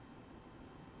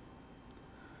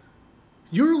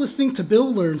You're listening to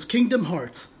Bill Learns Kingdom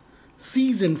Hearts,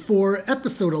 Season 4,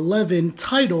 Episode 11,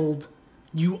 titled,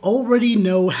 You Already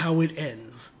Know How It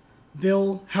Ends.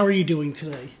 Bill, how are you doing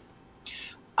today?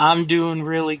 I'm doing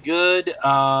really good.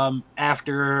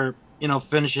 After,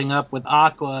 finishing up with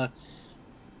Aqua,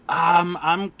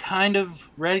 I'm kind of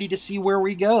ready to see where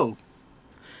we go.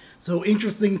 So,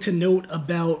 interesting to note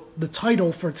about the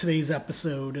title for today's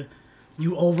episode,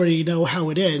 You Already Know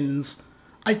How It Ends.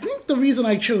 I think the reason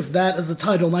I chose that as the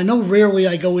title, and I know rarely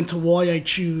I go into why I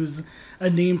choose a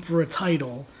name for a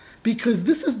title, because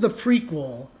this is the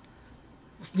prequel,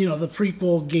 the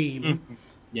prequel game.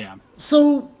 Yeah.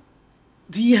 So,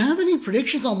 do you have any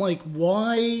predictions on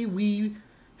why we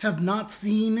have not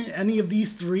seen any of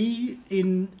these three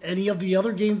in any of the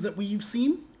other games that we've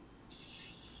seen?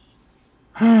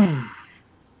 I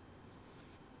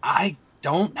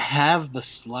don't have the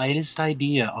slightest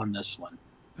idea on this one.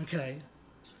 Okay.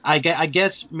 I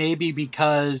guess maybe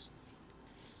because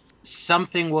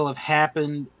something will have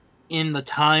happened in the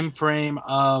time frame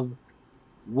of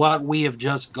what we have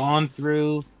just gone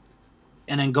through,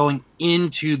 and then going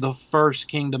into the first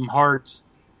Kingdom Hearts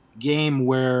game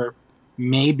where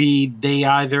maybe they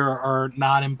either are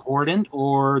not important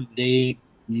or they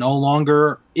no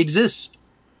longer exist.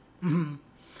 Mm-hmm.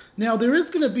 Now, there is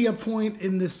going to be a point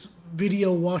in this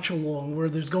video watch along where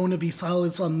there's going to be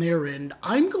silence on their end.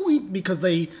 I'm going, because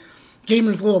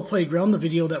Gamers Little Playground, the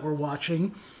video that we're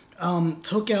watching,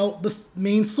 took out the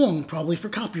main song, probably for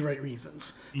copyright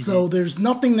reasons. Mm-hmm. So there's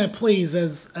nothing that plays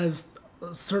as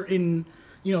certain,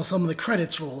 some of the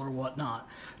credits roll or whatnot.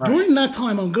 Right. During that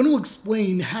time, I'm going to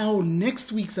explain how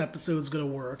next week's episode is going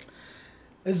to work,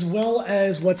 as well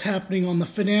as what's happening on the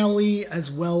finale, as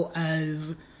well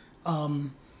as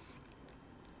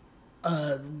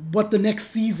what the next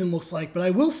season looks like. But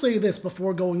I will say this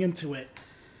before going into it.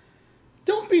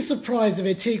 Don't be surprised if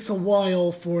it takes a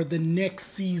while for the next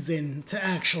season to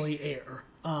actually air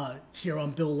here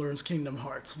on Bill Learns Kingdom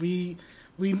Hearts.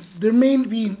 There may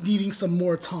be needing some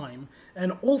more time.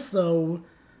 And also,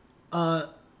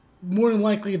 more than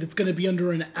likely, it's going to be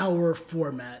under an hour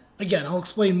format. Again, I'll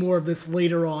explain more of this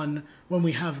later on when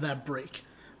we have that break.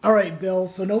 All right, Bill,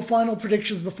 so no final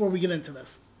predictions before we get into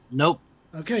this. Nope.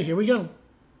 Okay, here we go.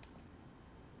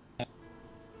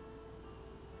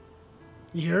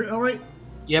 You hear it all right?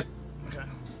 Yep. Okay.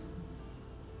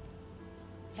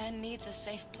 Ven needs a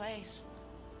safe place.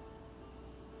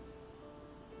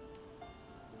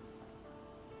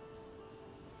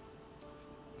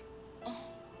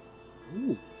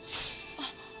 Ooh.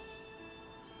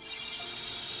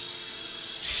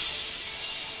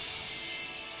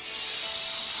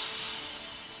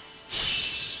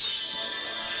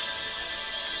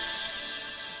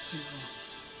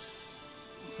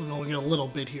 So we'll get a little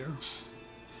bit here.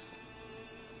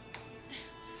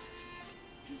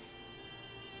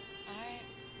 Alright.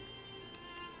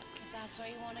 If that's where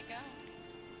you want to go.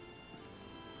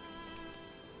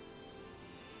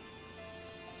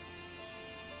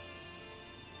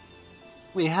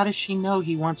 Wait, how does she know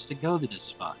he wants to go to this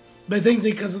spot? But I think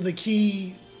because of the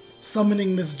key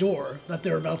summoning this door that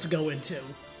they're about to go into.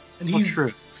 And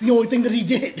True. It's the only thing that he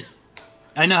did.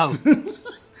 I know.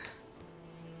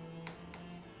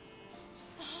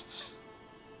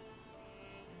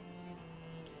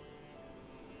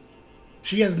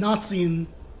 She has not seen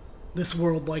this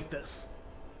world like this.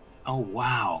 Oh,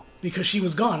 wow. Because she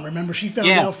was gone. Remember, she found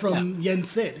out from Yen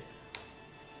Sid.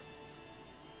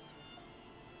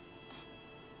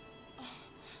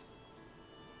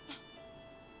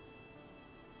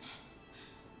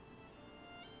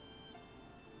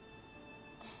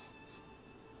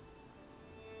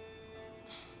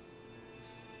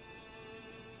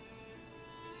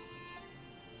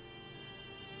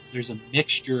 There's a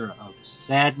mixture of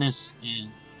sadness and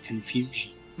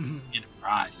confusion in her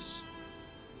eyes.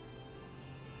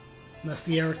 And that's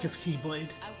the Erika's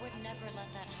Keyblade. I would never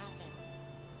let that happen.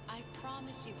 I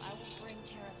promise you I will bring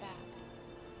Terra back.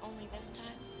 Only this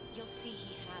time, you'll see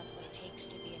he has what it takes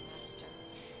to be a master.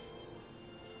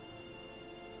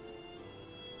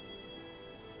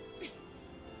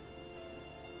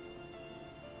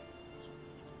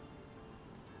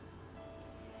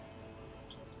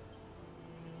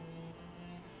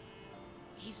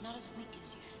 He's not as weak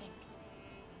as you think.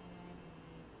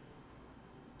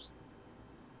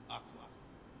 Aqua,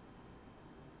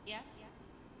 Yes?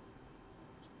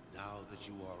 now that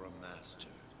you are a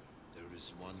master, there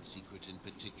is one secret in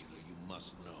particular you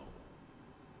must know.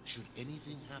 Should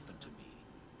anything happen to me,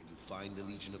 and you find the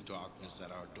Legion of Darkness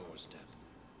at our doorstep,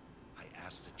 I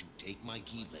ask that you take my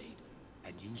Keyblade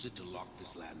and use it to lock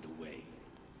this land away.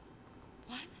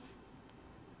 What?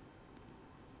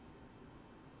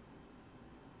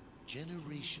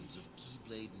 Generations of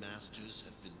Keyblade Masters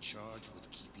have been charged with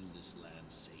keeping this land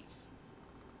safe.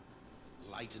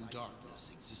 Light and darkness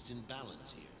exist in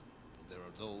balance here, and there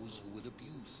are those who would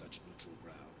abuse such neutral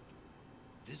ground.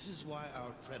 This is why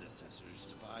our predecessors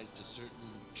devised a certain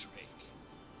trick.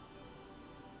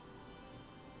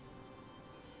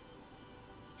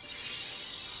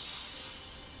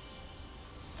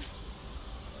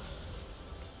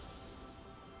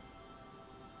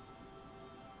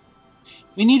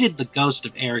 We needed the ghost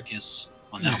of Ericus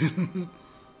on that one.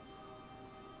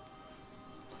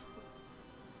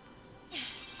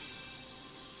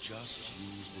 Just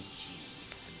use the key,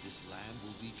 and this land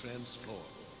will be transformed.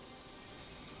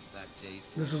 From that day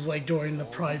forward, This is like during the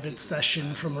all who private visit this session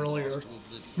land from will be earlier. lost to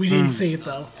oblivion. We didn't see it, None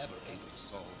though. ever able to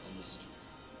solve the mystery.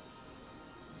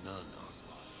 None,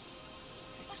 Aqua.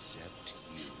 Except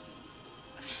you.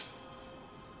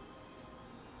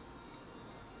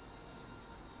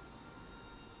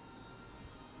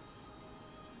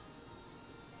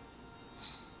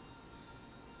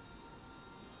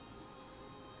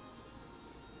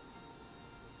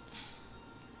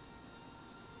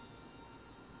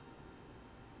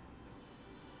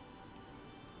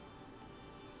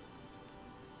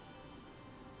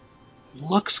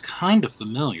 Looks kind of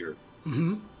familiar.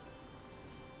 Mm-hmm.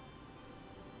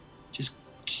 Just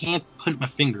can't put my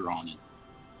finger on it.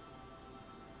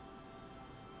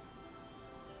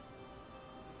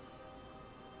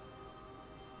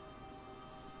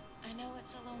 I know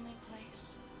it's a lonely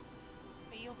place,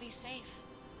 but you'll be safe.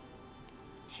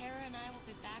 Tara and I will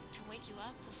be back to wake you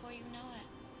up before you know it.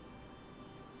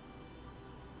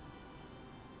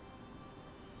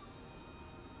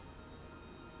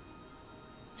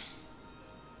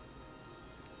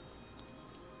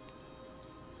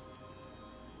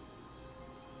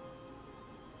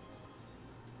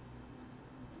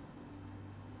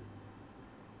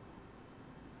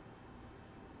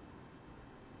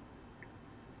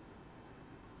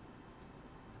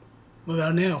 What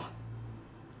about now?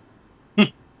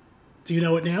 Do you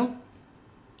know it now?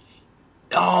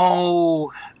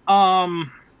 Oh,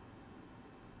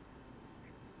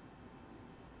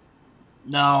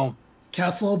 no.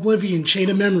 Castle Oblivion, Chain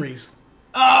of Memories.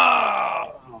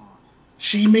 Oh!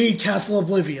 She made Castle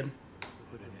Oblivion.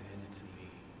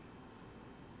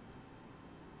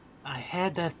 I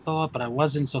had that thought, but I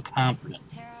wasn't so confident.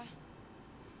 Tara,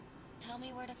 tell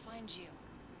me where to find you.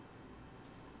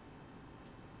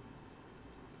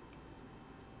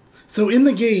 So in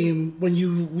the game, when you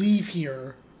leave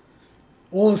here,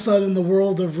 all of a sudden the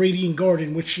world of Radiant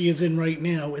Garden, which she is in right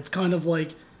now, it's kind of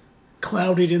like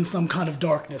clouded in some kind of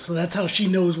darkness. So that's how she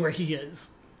knows where he is.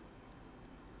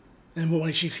 And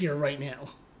why she's here right now.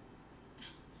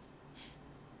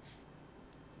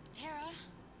 Tara?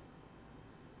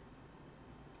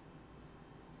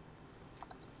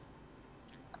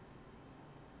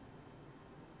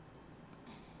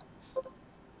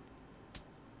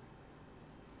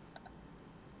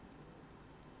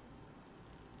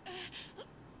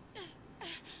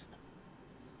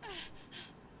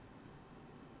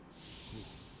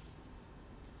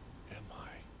 Who am I?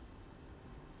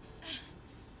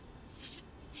 Such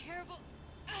a terrible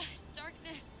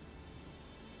darkness.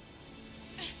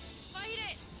 Fight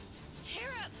it!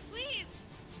 Tara, please!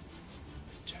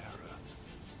 Tara,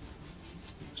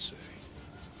 you say?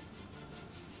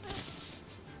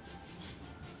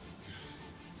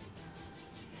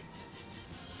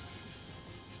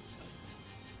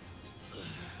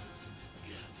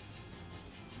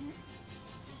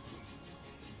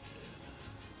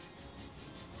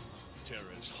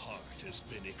 Terra's heart has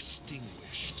been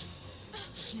extinguished,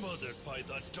 smothered by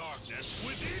the darkness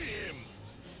within him!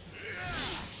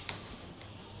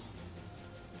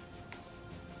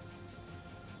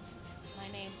 My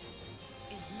name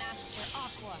is Master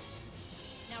Aqua.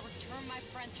 Now return my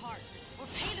friend's heart, or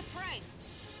pay the price!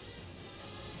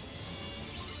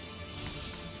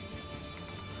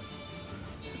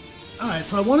 Alright,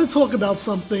 so I want to talk about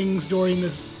some things during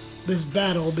this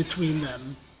battle between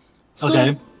them.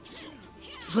 Okay.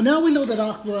 So now we know that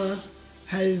Aqua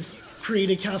has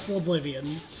created Castle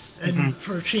Oblivion and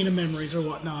for Chain of Memories or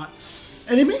whatnot.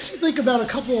 And it makes you think about a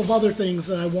couple of other things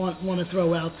that I want to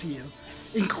throw out to you.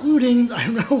 Including, I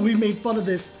know we made fun of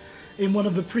this in one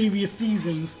of the previous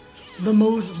seasons, the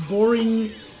most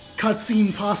boring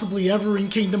cutscene possibly ever in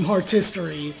Kingdom Hearts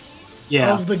history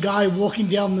of the guy walking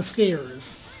down the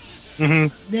stairs.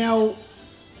 Now,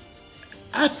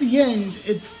 at the end,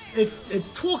 it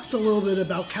talks a little bit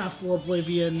about Castle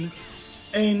Oblivion,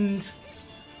 and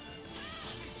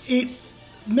it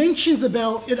mentions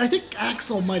about it. I think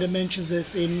Axel might have mentioned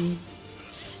this in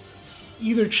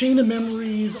either Chain of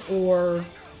Memories or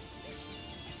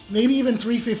maybe even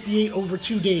 358 over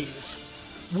 2 days,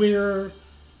 where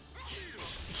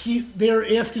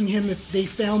they're asking him if they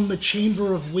found the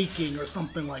Chamber of Waking or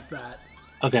something like that.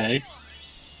 Okay.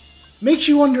 Makes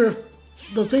you wonder if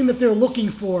the thing that they're looking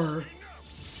for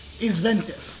is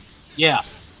Ventus. Yeah.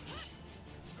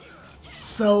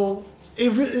 So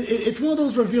it's one of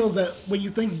those reveals that when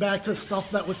you think back to stuff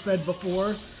that was said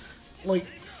before, like,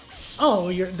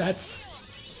 oh, that's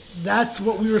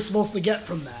what we were supposed to get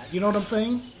from that. You know what I'm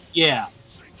saying? Yeah.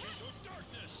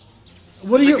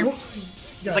 What are your?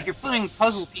 It's like you're putting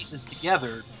puzzle pieces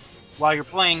together while you're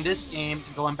playing this game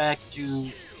and going back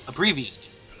to a previous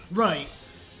game. Right.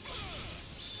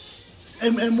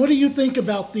 And what do you think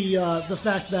about the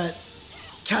fact that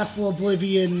Castle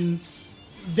Oblivion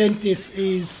Ventus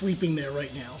is sleeping there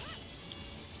right now?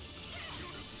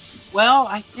 Well,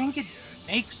 I think it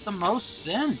makes the most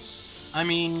sense. I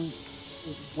mean,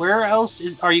 where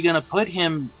else are you going to put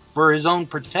him for his own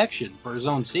protection, for his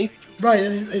own safety? Right,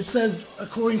 and it says,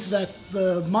 according to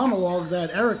the monologue that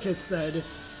Eric has said,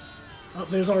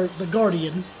 there's the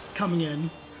Guardian coming in.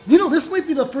 You know, this might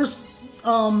be the first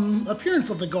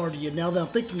appearance of the Guardian, now that I'm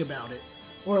thinking about it.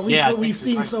 Or at least what we've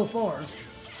seen so far.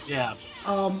 Yeah.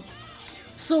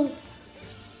 So,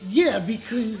 yeah,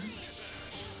 because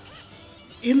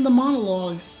in the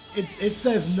monologue, it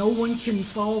says no one can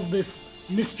solve this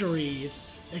mystery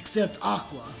except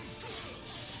Aqua.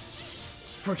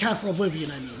 For Castle Oblivion,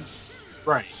 I mean.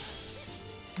 Right.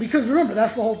 Because remember,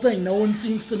 that's the whole thing. No one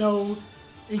seems to know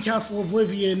in Castle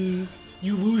Oblivion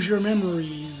you lose your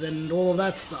memories and all of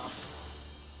that stuff.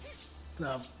 So,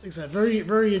 like I said, very,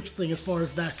 very interesting as far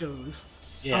as that goes.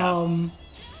 Yeah.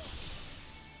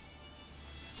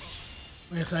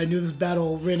 Like I said, I knew this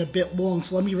battle ran a bit long,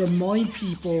 so let me remind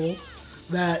people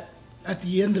that at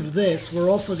the end of this, we're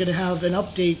also going to have an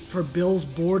update for Bill's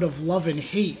Board of Love and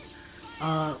Hate.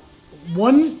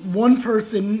 One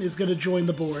person is going to join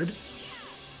the board.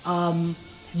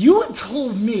 You had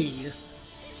told me,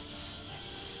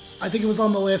 I think it was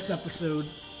on the last episode,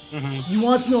 you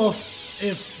want to know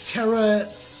if Terra,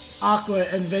 Aqua,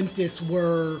 and Ventus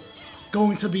were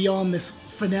going to be on this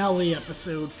finale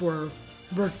episode for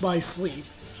Birth by Sleep.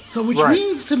 So which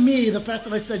means to me, the fact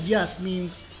that I said yes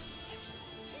means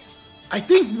I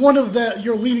think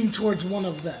you're leaning towards one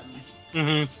of them.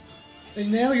 Mm-hmm.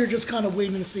 And now you're just kind of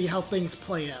waiting to see how things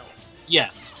play out.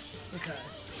 Yes. Okay.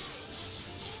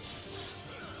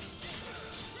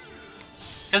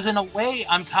 Because in a way,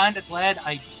 I'm kind of glad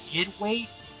I did wait,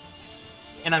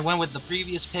 and I went with the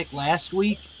previous pick last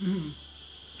week.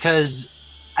 Because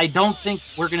I don't think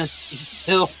we're going to see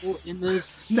Phil in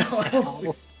this. No, I don't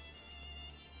think.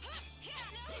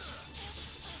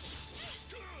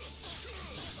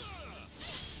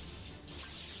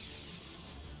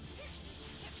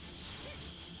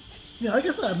 Yeah, like I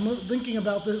said, I'm thinking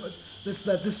about that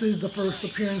this is the first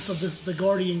appearance of the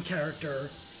Guardian character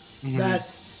that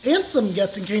Ansem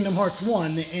gets in Kingdom Hearts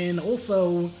 1, and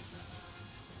also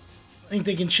I think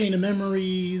they can Chain of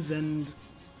Memories, and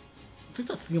I think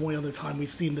that's the only other time we've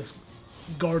seen this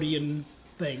Guardian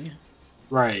thing.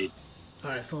 Right.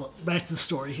 Alright, so back to the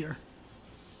story here.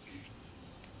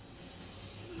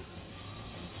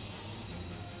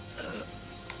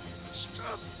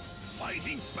 Stop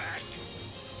fighting back.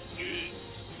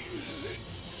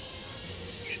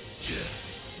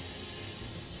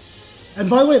 And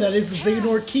by the way, that is the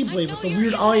Xehanort Keyblade with the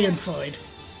weird eye inside.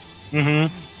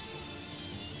 Mm-hmm.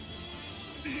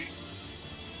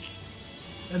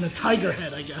 And the tiger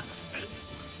head, I guess.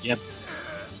 Yep.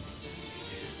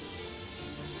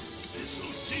 This'll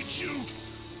teach you.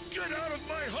 Get out of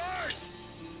my heart.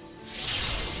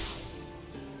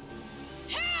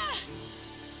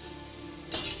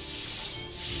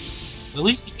 At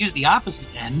least he used the opposite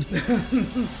end.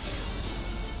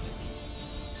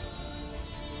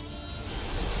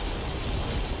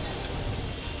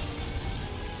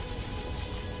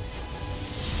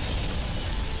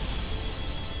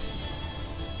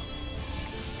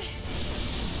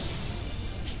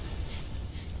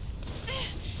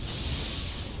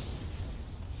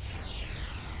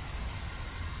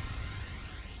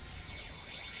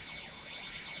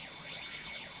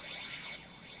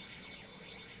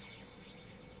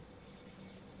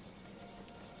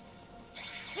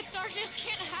 The darkness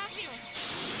can't have you.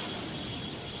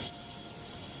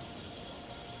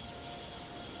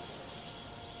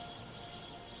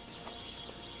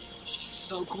 She's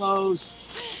so close.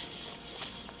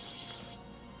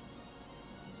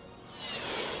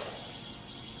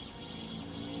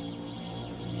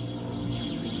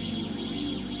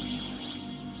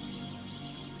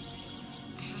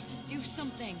 I have to do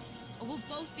something, or we'll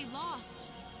both be lost.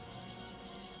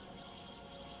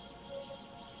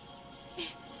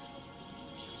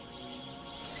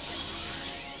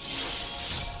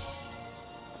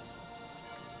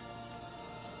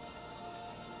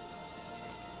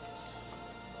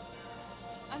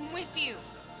 I'm with you.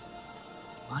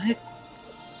 What?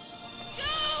 Go!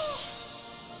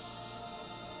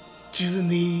 Using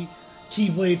the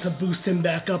Keyblade to boost him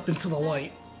back up into the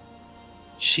light.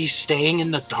 She's staying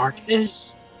in the Sorry.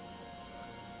 darkness?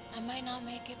 I might not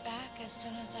make it back as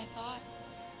soon as I thought.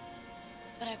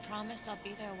 But I promise I'll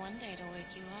be there one day to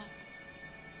wake you up.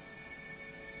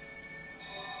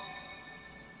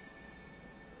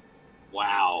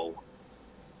 Wow.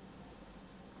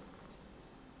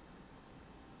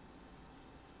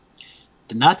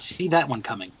 Did not see that one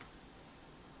coming.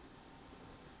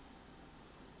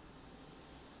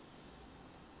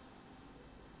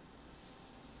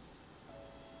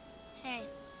 Hey,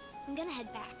 I'm gonna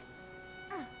head back.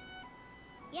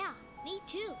 Yeah, me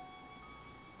too.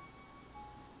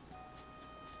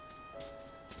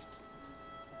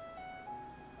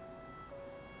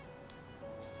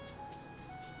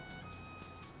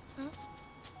 Huh?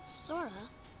 Sora,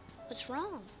 what's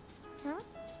wrong? Huh?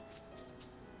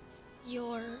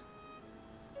 You're...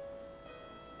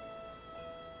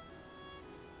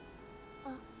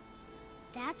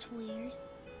 That's weird.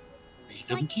 It's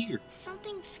Random like tear.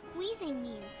 something's squeezing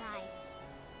me inside.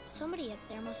 Somebody up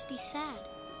there must be sad.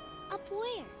 Up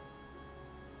where?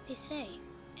 They say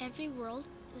every world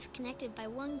is connected by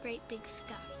one great big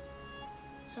sky.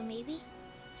 So maybe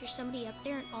there's somebody up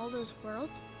there in all those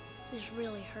worlds who's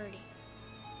really hurting.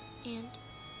 And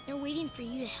they're waiting for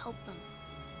you to help them.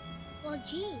 Well,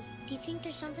 gee, do you think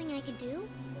there's something I could do?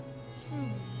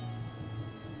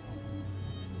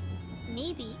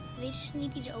 Maybe they just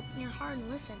need you to open your heart and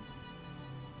listen.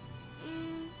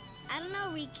 I don't know,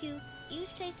 Riku. You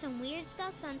say some weird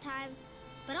stuff sometimes,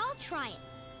 but I'll try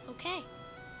it. Okay.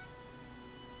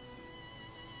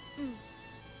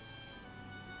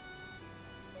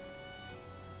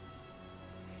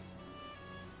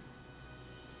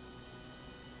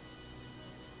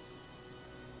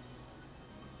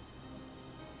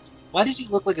 Why does he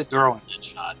look like a girl in that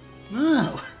shot?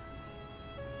 Oh.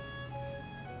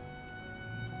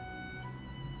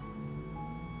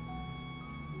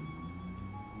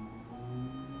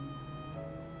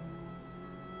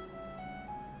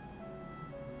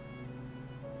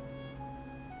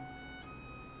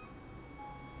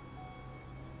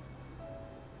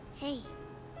 Hey,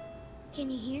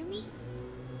 can you hear me?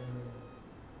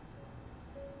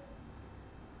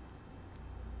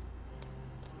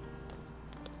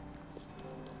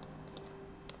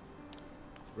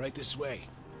 Right this way.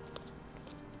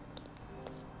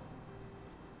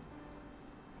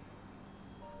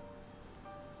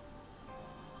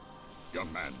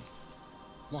 Young man,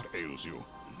 what ails you?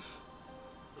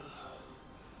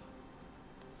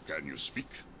 Can you speak?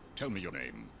 Tell me your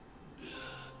name.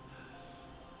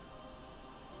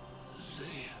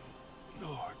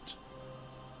 Xehanort.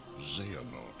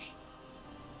 Xehanort.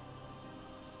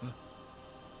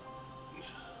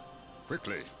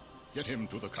 Quickly, get him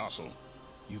to the castle.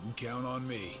 You can count on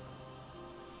me.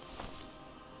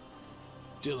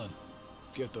 Dylan,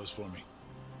 get those for me.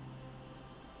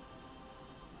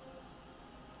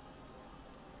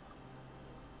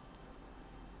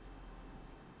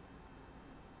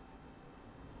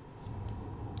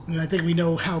 And I think we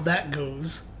know how that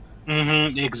goes.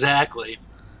 Exactly.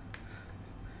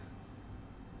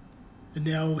 And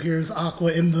now here's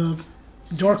Aqua in the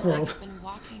Dark Seems like World. I've been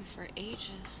walking for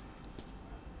ages.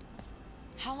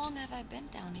 How long have I been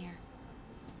down here?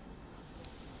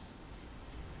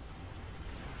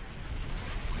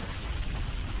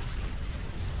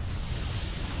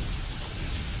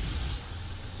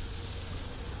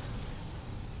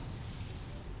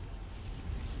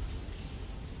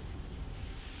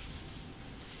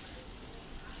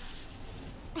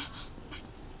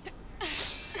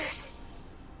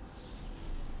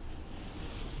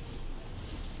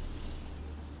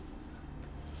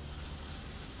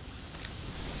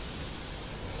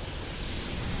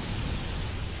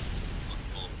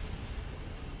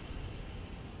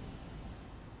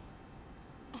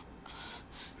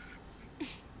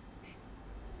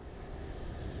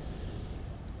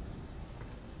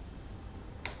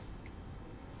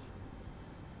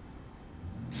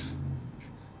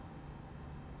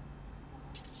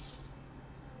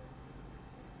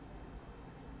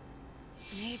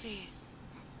 Maybe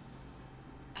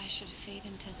I should fade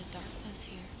into the darkness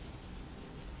here.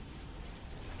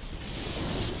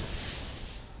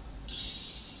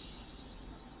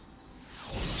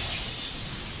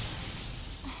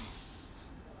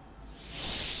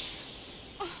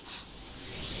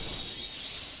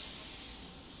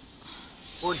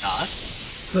 Or not.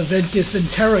 It's the Ventus and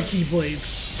Terra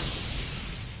Keyblades.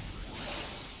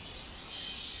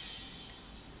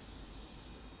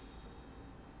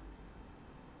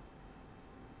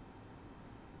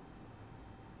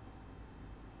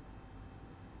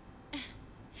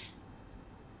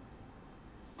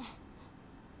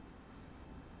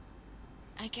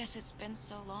 guess it's been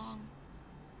so long.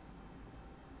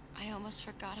 I almost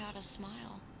forgot how to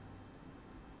smile.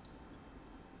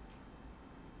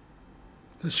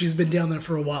 Because she's been down there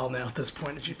for a while now at this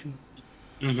point, as you can...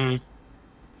 Mm-hmm.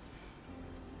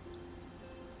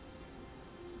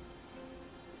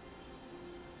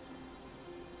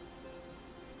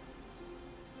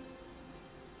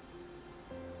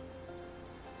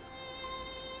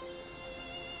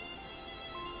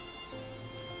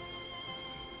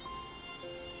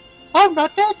 I'm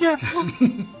not dead yet.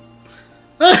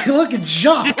 Hey, look at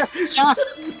Jacques! Yeah.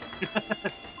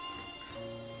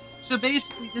 So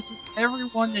basically, this is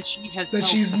everyone that she has That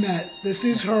helped. she's met. This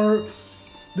is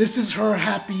her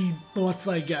happy thoughts,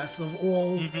 I guess, of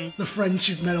all the friends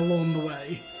she's met along the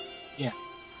way. Yeah.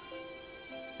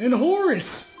 And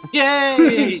Horace!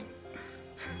 Yay!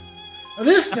 Oh,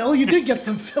 there's Phil. You did get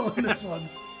some Phil in this one.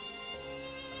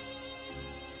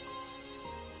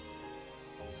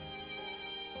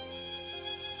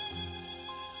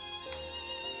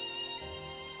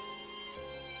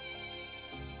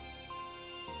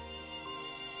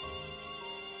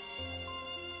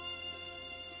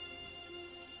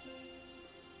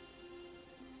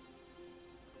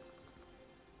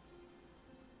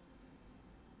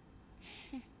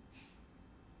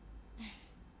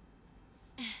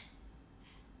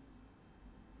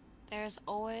 There's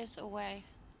always a way.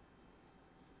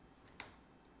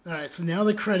 Alright, so now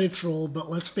the credits roll, but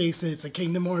let's face it, it's a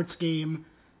Kingdom Hearts game,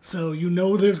 so you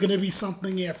know there's going to be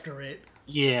something after it.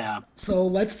 Yeah. So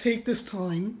let's take this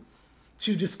time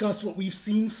to discuss what we've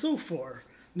seen so far.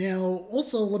 Now,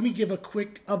 also, let me give a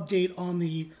quick update on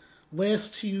the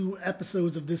last 2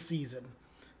 episodes of this season.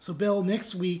 So, Bill,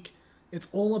 next week, it's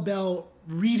all about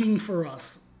reading for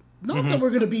us. Not that we're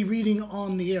going to be reading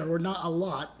on the air, or not a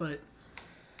lot, but...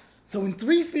 So in the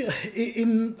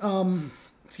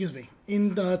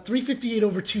 358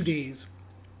 over 2 days,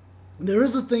 there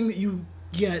is a thing that you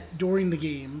get during the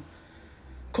game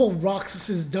called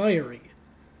Roxas's Diary.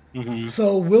 Mm-hmm.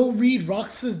 So we'll read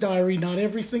Roxas's Diary, not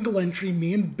every single entry.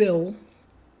 Me and Bill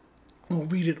will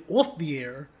read it off the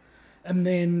air, and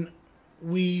then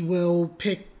we will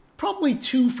pick probably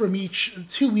two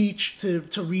each to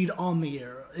read on the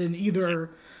air. And either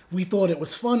we thought it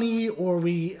was funny or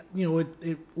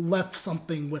it left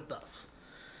something with us.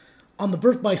 On the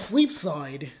Birth by Sleep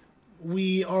side,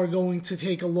 we are going to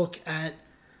take a look at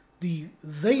the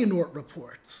Xehanort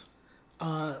reports,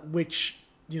 which,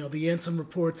 the Ansem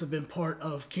reports have been part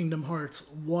of Kingdom Hearts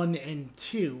 1 and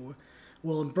 2.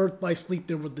 Well, in Birth by Sleep,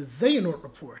 there were the Xehanort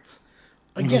reports.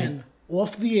 Again,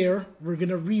 off the air, we're going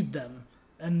to read them,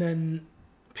 and then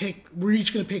we're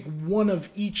each going to pick one of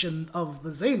each of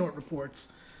the Xehanort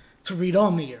reports to read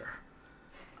on the air.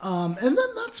 And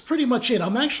then that's pretty much it.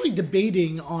 I'm actually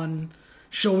debating on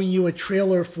showing you a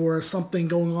trailer for something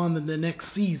going on in the next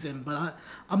season, but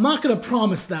I'm not going to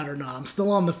promise that or not. I'm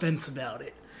still on the fence about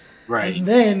it. Right. And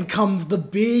then comes the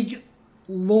big,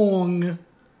 long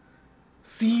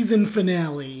season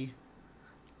finale.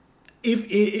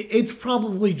 It's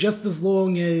probably just as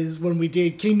long as when we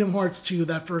did Kingdom Hearts 2,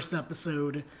 that first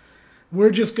episode.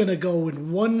 We're just going to go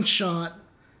in one shot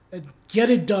and get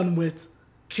it done with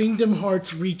Kingdom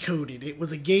Hearts Recoded. It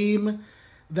was a game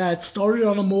that started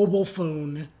on a mobile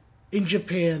phone in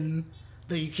Japan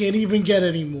that you can't even get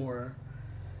anymore.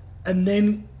 And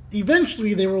then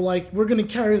eventually they were like, we're going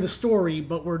to carry the story,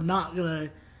 but we're not going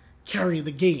to carry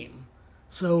the game.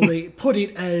 So they put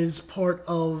it as part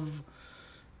of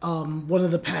one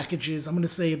of the packages. I'm going to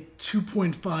say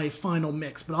 2.5 final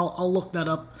mix, but I'll look that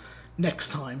up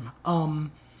next time.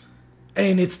 And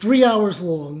it's 3 hours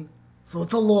long, so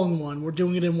it's a long one. We're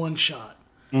doing it in one shot.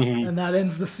 Mm-hmm. And that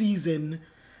ends the season.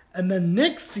 And then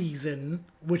next season,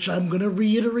 which I'm going to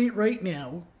reiterate right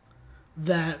now,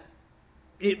 that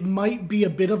it might be a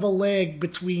bit of a lag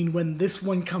between when this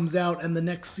one comes out and the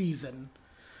next season.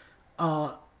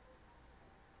 That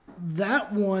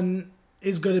one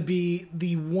is going to be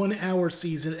the 1 hour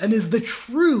season and is the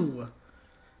true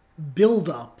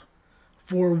build-up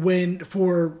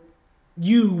for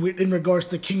you in regards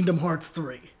to Kingdom Hearts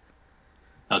 3.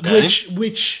 Okay.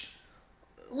 Which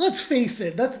let's face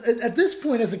it, that's at this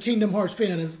point as a Kingdom Hearts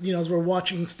fan, as we're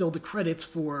watching still the credits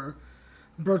for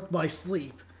Birth by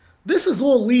Sleep, this is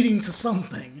all leading to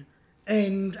something.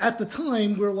 And at the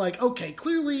time, we're like, okay,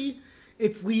 clearly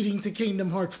it's leading to Kingdom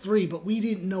Hearts 3, but we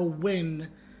didn't know when,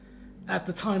 at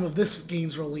the time of this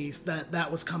game's release,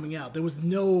 that was coming out. There was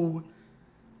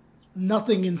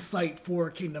nothing in sight for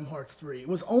Kingdom Hearts 3. It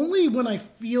was only when I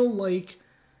feel like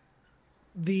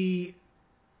the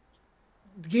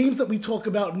games that we talk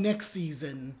about next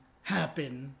season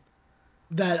happen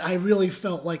that I really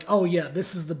felt like, oh yeah,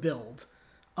 this is the build.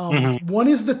 One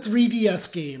is the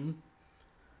 3DS game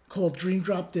called Dream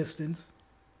Drop Distance.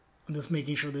 I'm just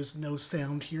making sure there's no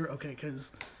sound here. Okay,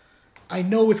 because I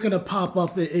know it's going to pop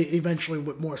up eventually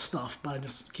with more stuff, but I'm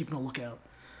just keeping a lookout.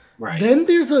 Right. Then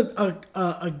there's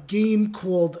a game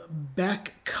called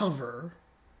Back Cover,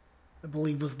 I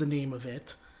believe was the name of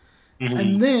it.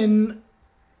 And then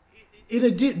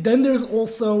then there's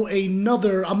also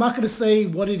another, I'm not going to say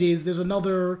what it is, there's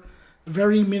another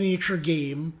very miniature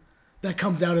game that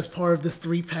comes out as part of this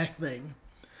 3-pack thing.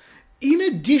 In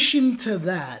addition to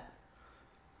that,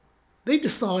 they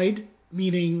decide,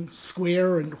 meaning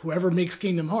Square and whoever makes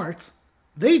Kingdom Hearts,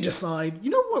 they decide,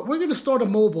 you know what, we're going to start a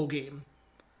mobile game.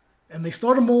 And they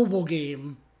start a mobile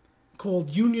game called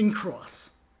Union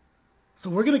Cross. So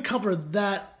we're going to cover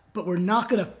that, but we're not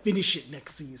going to finish it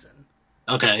next season.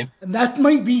 Okay. And that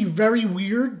might be very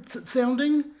weird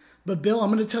sounding, but Bill,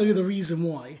 I'm going to tell you the reason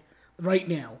why right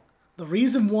now. The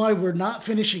reason why we're not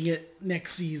finishing it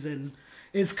next season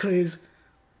is because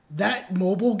that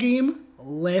mobile game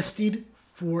lasted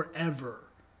forever.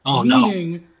 Oh,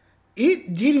 Meaning,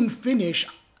 it didn't finish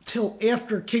till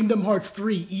after Kingdom Hearts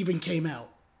 3 even came out.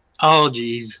 Oh,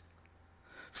 jeez.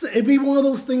 So it'd be one of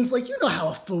those things like, you know how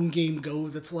a phone game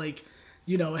goes. It's like,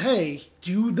 you know, hey,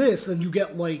 do this, and you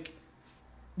get like,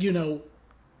 you know,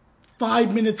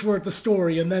 5 minutes worth of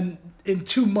story, and then in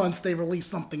 2 months they release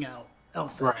something else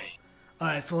out. Right. All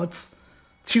right, so let's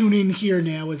tune in here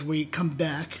now as we come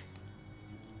back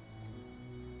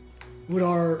with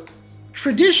our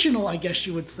traditional, I guess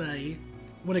you would say,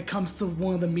 when it comes to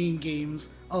one of the main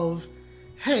games of,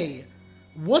 hey,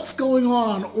 what's going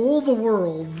on all the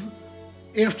worlds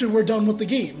after we're done with the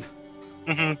game?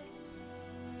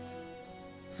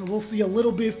 So we'll see a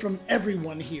little bit from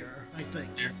everyone here, I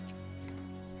think,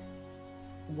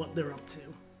 what they're up to.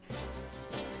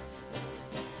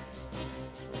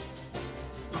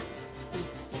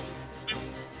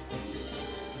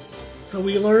 So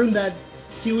we learned that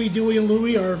Huey, Dewey, and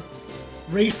Louie are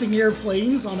racing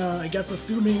airplanes on I guess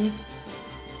assuming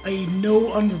a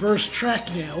no unreversed track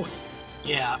now.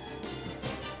 Yeah.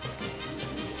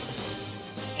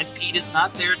 And Pete is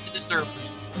not there to disturb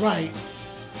them. Right.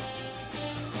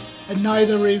 And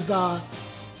neither is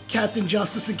Captain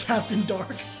Justice and Captain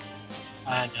Dark.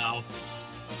 I know.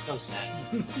 So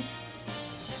sad.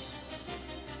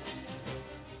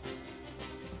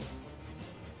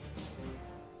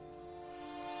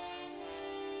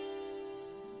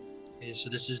 Okay, so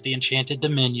this is the Enchanted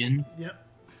Dominion. Yep.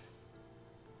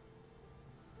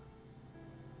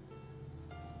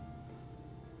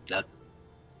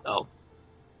 Oh.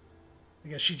 I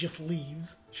guess she just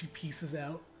leaves. She pieces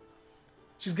out.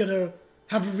 She's gonna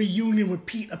have a reunion with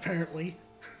Pete, apparently.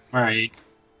 Right.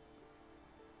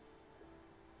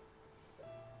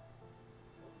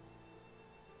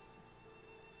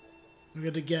 We're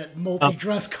gonna get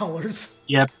multi-dress colors.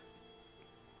 Yep.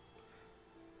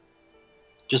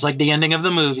 Just like the ending of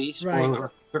the movie.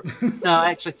 Spoiler. Right. No,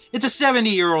 actually, it's a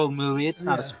 70-year-old movie. It's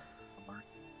not a spoiler.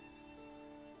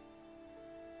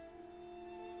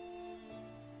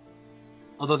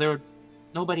 Although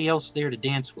nobody else there to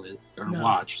dance with or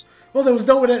watch. Well, there was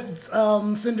no one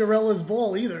at Cinderella's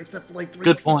ball either, except for like 3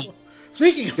 Good people. point.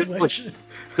 Speaking of which.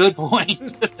 Good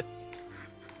point.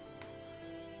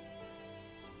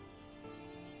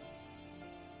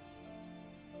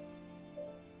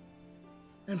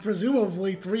 And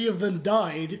presumably 3 of them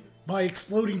died by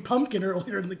exploding pumpkin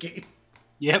earlier in the game.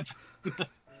 Yep.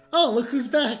 Oh, look who's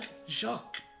back.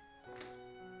 Jacques.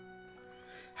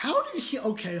 How did he...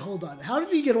 Okay, hold on. How did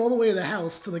he get all the way to the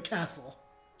house to the castle?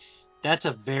 That's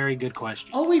a very good question.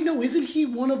 Oh, wait, no. Isn't he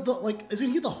one of the...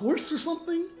 isn't he the horse or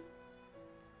something?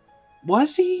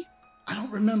 Was he? I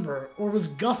don't remember. Or was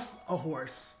Gus a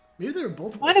horse? Maybe they were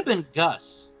both horses. Might have been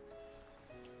Gus.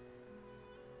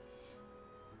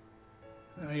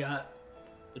 I got...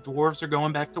 The dwarves are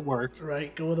going back to work.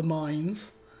 Right, go with the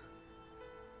mines.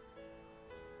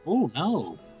 Oh,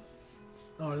 no.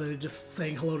 Or are they just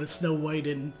saying hello to Snow White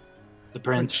and The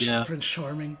prince, yeah. Prince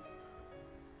Charming?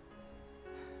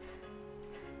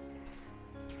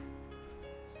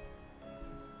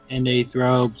 And they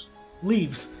throw...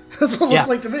 Leaves. That's what it looks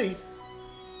like to me.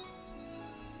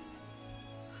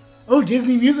 Oh,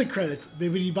 Disney music credits.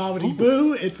 Bibbidi Bobbidi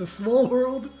Boo, It's a Small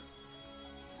World.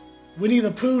 Winnie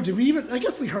the Pooh. Did we even... I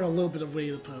guess we heard a little bit of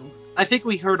Winnie the Pooh. I think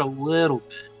we heard a little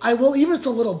bit. Even if it's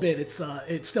a little bit,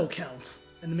 it still counts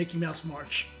in the Mickey Mouse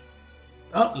March.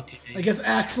 Oh, okay. I guess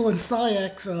Axel and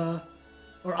Syx, or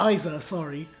Isa,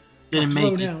 sorry, got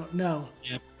thrown out. No.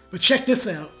 Yep. But check this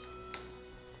out.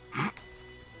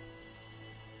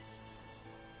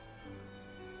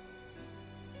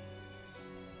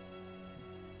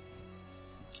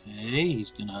 Okay. Okay,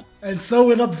 he's gonna... And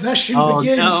so an obsession Oh,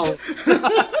 begins.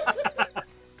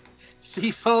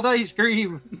 Sea salt ice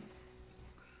cream!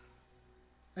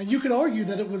 And you could argue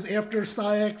that it was after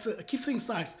Sayax, I keep saying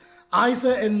Sayax,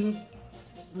 Isa and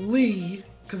Lee,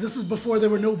 because this is before there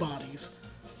were nobodies.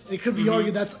 It could be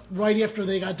argued that's right after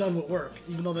they got done with work,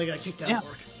 even though they got kicked out of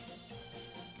work.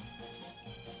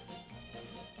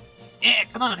 Yeah,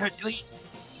 come on, Hercules.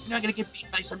 You're not gonna get beat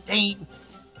by some Dane.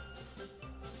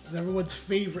 It's everyone's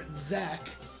favorite, Zack.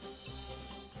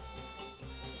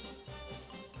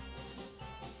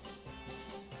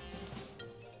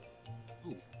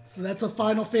 So that's a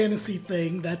Final Fantasy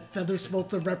thing that they're supposed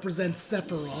to represent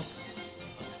Sephiroth.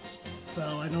 So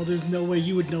I know there's no way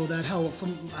you would know that. Hell,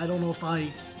 I don't know if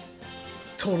I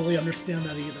totally understand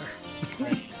that either.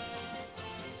 Right.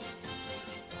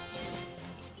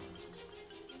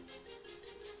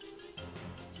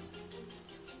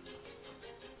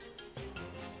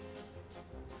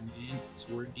 So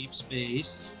we're in deep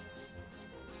space.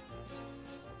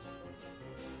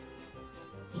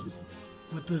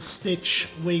 With the Stitch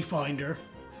Wayfinder.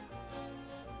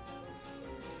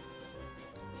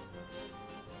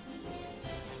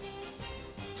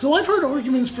 So I've heard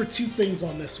arguments for two things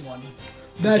on this one.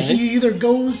 That he either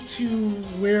goes to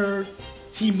where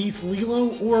he meets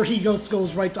Lilo, or he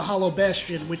goes right to Hollow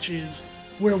Bastion, which is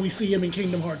where we see him in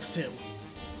Kingdom Hearts 2.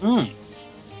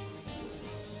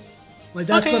 Like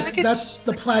that's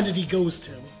the planet he goes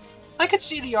to. I could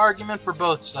see the argument for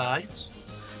both sides.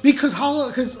 Because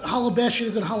Hollow Bastion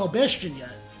isn't Hollow Bastion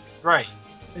yet. Right.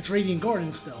 It's Radiant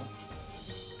Garden still.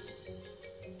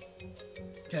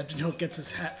 Captain Hook gets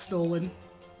his hat stolen.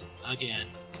 Again.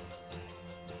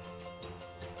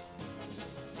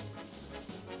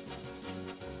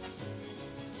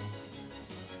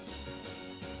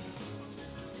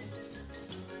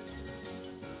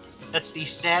 That's the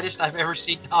saddest I've ever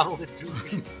seen Donald and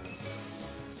Goofy.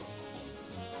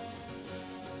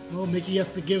 Well, Mickey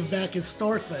has to give back his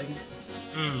star thing.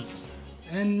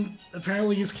 And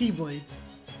apparently his Keyblade.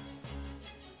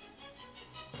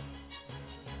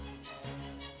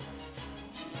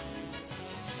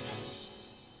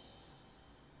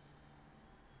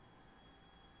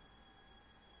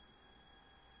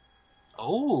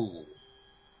 Oh.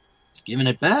 He's giving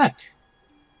it back.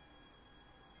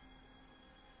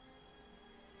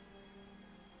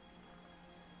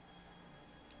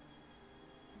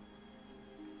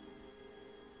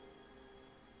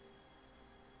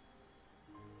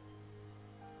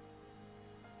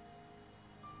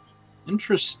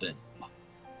 Interesting.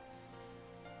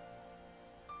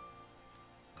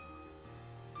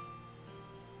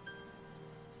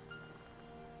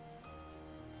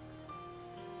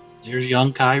 There's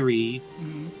young Kyrie.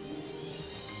 Mm-hmm.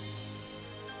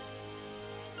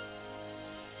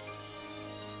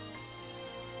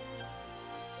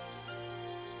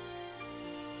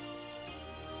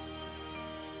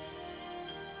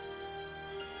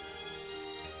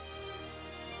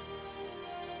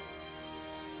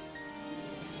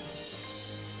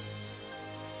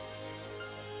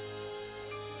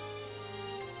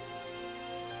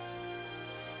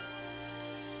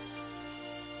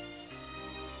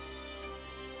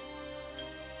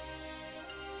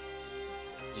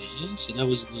 Yeah, so that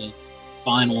was the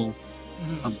final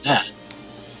of that.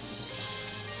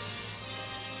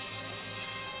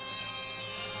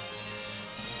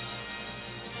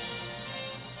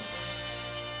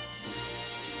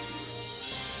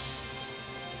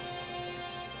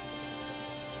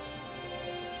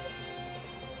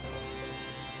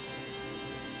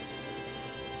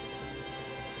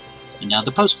 And now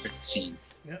the post-credit scene.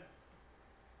 Yep.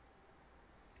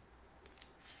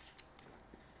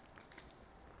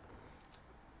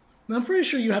 Now, I'm pretty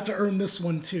sure you have to earn this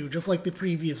one too, just like the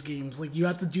previous games. Like, you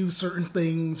have to do certain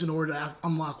things in order to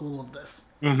unlock all of this.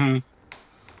 Mm-hmm.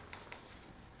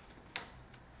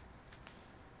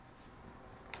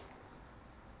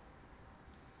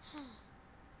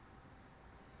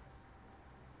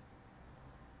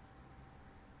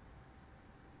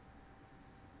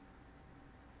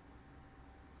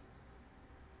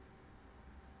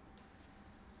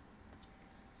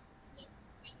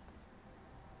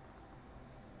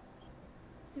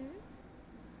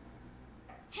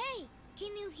 Hey,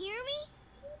 can you hear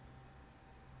me?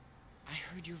 I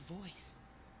heard your voice.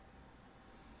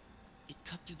 It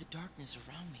cut through the darkness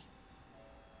around me.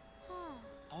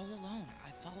 All alone,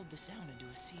 I followed the sound into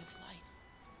a sea of light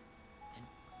and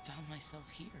found myself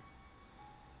here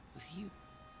with you.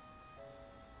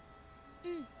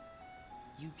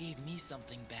 You gave me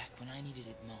something back when I needed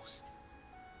it most.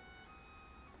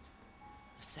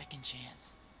 A second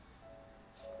chance.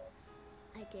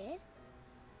 I did?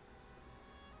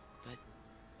 But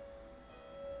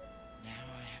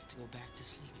to go back to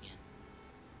sleep again.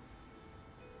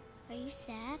 Are you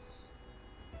sad?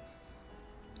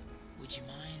 Would you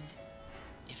mind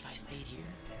if I stayed here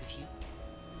with you?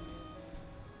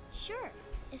 Sure,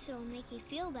 if it'll make you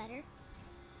feel better.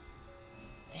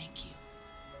 Thank you.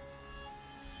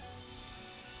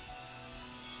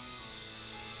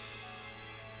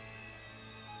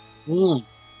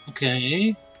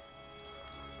 Okay.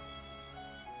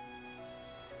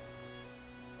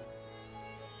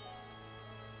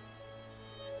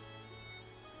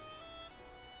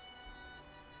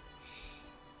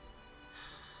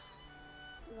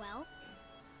 Well,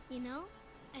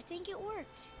 I think it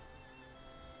worked.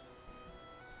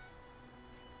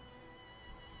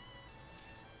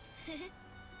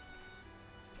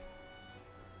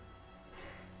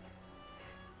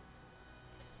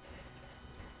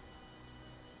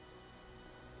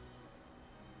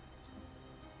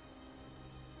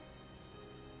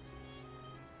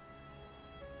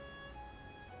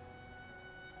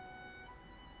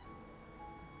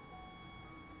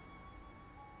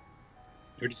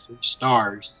 Thirty-three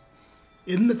stars.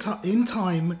 In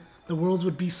time, the worlds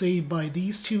would be saved by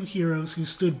these two heroes who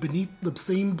stood beneath the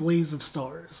same blaze of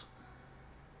stars.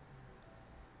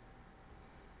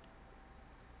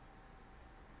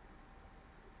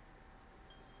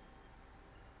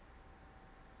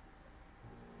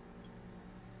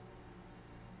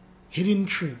 Hidden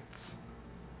truths.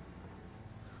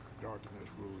 Darkness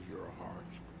rules your heart.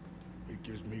 It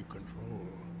gives me control.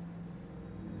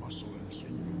 Muscle and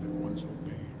sinew that once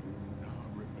obeyed now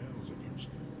rebels against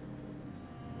it.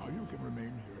 How you can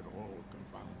remain here at all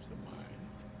confounds the mind.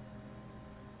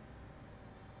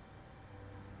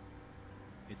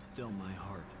 It's still my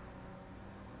heart.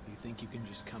 You think you can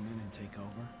just come in and take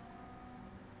over?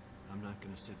 I'm not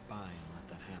gonna sit by and let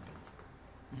that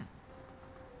happen.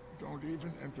 Don't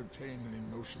even entertain any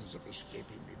notions of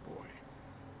escaping me, boy.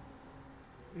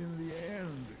 In the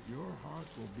end, your heart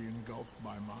will be engulfed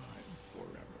by mine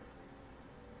forever.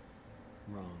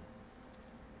 Wrong.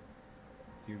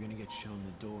 You're gonna get shown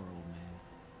the door, old man.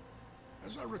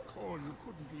 As I recall, you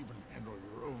couldn't even handle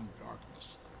your own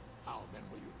darkness. How then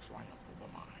will you triumph over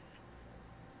mine?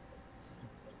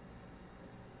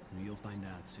 You'll find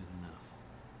out soon enough.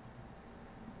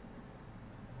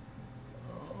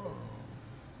 Oh,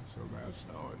 so that's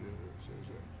how it is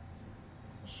it?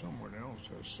 Someone else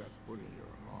has set foot in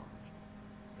your heart.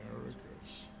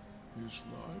 Ericus, you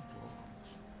sly fox.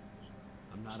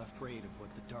 I'm not afraid of what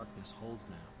the darkness holds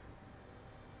now.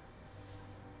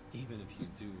 Even if you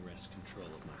do wrest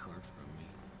control of my heart from me.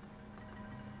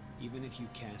 Even if you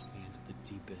cast me into the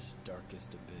deepest,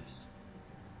 darkest abyss.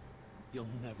 You'll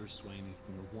never sway me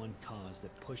from the one cause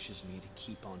that pushes me to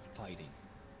keep on fighting.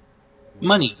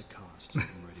 Money. Whatever the cost,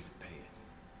 I'm ready to pay it.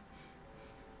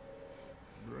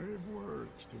 Brave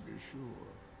words, to be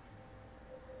sure.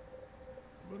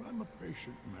 But I'm a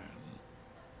patient man.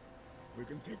 We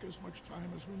can take as much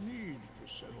time as we need to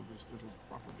settle this little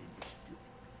property dispute.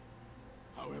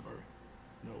 However,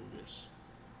 know this.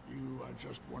 You are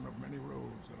just one of many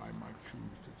roads that I might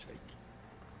choose to take.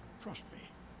 Trust me,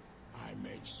 I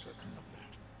made certain of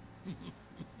that.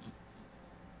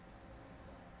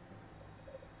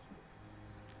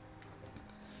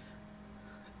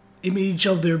 Image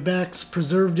of their backs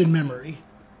preserved in memory.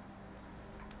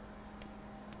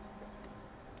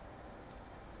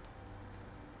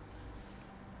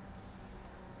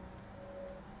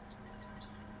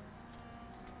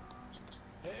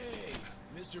 Hey,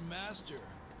 Mr. Master.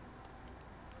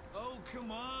 Oh,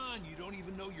 come on. You don't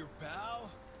even know your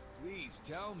pal? Please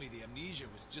tell me the amnesia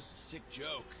was just a sick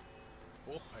joke.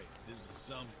 Boy, this is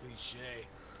some cliche.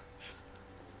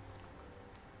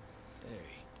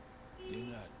 Hey, you're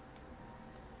not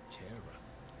Tara.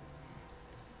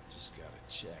 Just gotta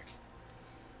check.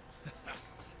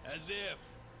 As if.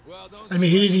 Well, don't. I mean,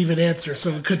 he didn't even answer, so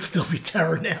it could still be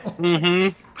Terra now. Mm-hmm.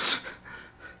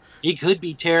 He could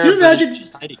be Can Terra, you but he's imagine?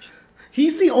 just hiding it.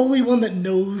 He's the only one that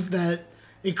knows that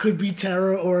it could be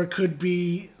Terra or it could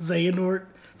be Xehanort.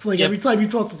 So, like, every time he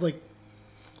talks, it's like,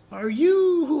 are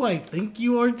you who I think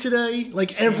you are today?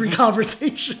 Like, every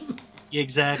conversation.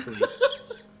 Exactly.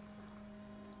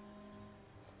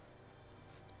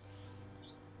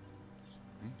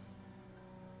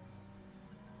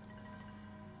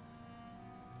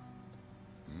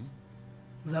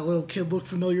 Does that little kid look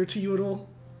familiar to you at all?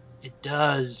 It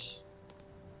does.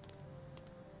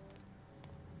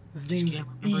 His Just name's can't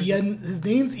remember his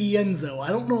name's Ienzo. I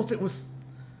don't know if it was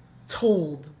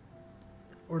told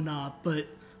or not, but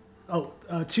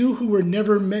two who were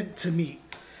never meant to meet.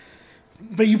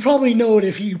 But you probably know it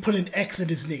if you put an X in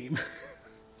his name.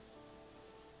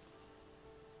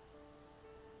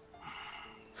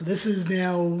 So this is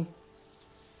now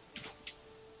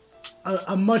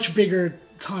a much bigger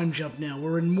time jump now.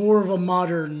 We're in more of a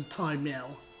modern time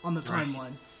now on the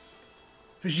timeline.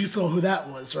 Because you saw who that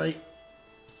was, right?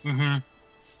 Mm-hmm.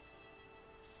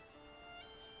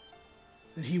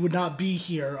 And he would not be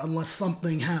here unless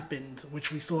something happened,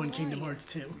 which we saw in Kingdom Hearts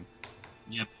 2.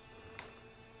 Yep.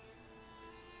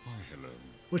 Why, hello.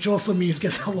 Which also means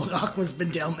guess how long Aqua's been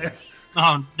down there.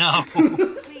 Oh, no.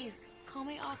 Please, call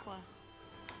me Aqua.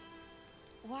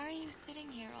 Why are you sitting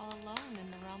here all alone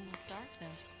in the realm of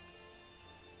darkness?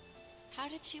 How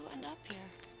did you end up here?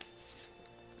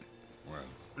 Well,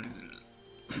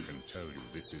 I can tell you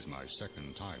this is my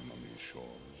second time on these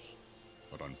shores.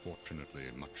 But unfortunately,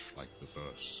 much like the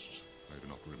first, I do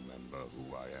not remember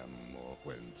who I am or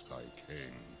whence I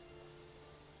came.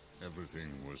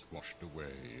 Everything was washed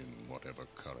away in whatever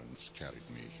currents carried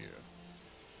me here.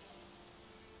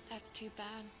 That's too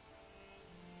bad.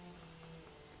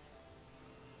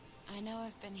 I know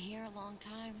I've been here a long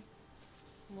time,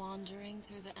 wandering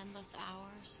through the endless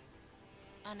hours,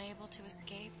 unable to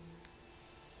escape.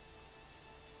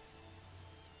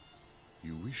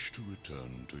 You wish to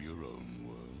return to your own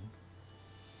world?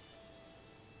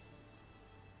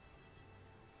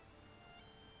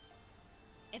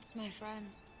 It's my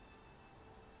friends.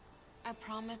 I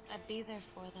promised I'd be there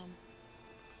for them.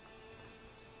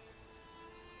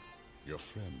 Your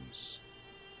friends?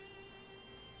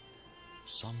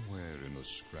 Somewhere in the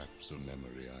scraps of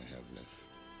memory I have left,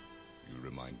 you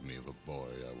remind me of a boy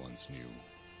I once knew.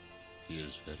 He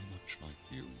is very much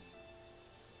like you.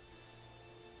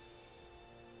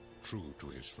 True to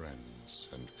his friends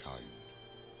and kind,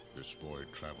 this boy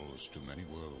travels to many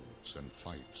worlds and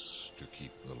fights to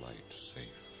keep the light safe.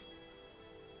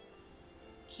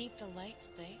 Keep the light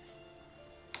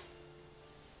safe?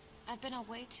 I've been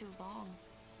away too long.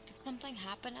 Did something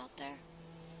happen out there?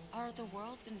 Are the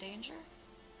worlds in danger?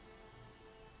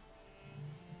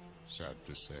 Sad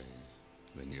to say,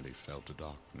 they nearly fell to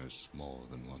darkness more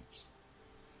than once.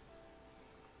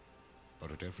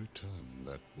 But at every turn,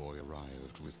 that boy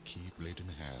arrived with keyblade in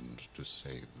hand to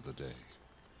save the day.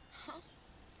 Huh?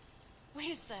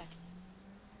 Wait a sec.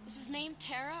 Is his name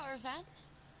Terra or Ven?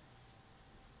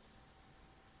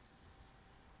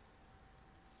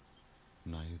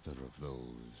 Neither of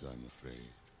those, I'm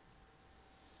afraid.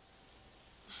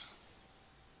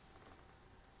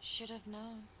 Should have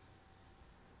known.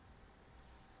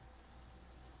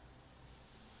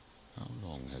 How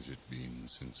long has it been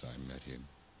since I met him?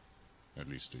 At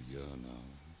least a year now,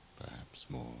 perhaps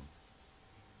more.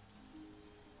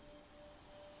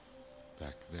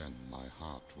 Back then, my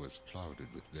heart was clouded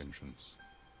with vengeance.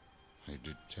 I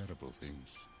did terrible things,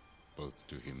 both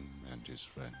to him and his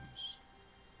friends.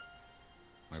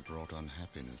 I brought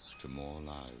unhappiness to more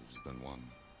lives than one.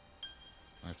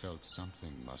 I felt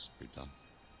something must be done.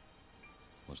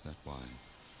 Was that why?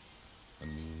 A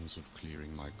means of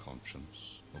clearing my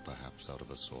conscience, or perhaps out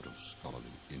of a sort of scholarly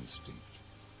instinct.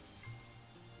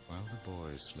 While the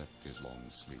boy slept his long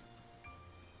sleep,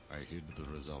 I hid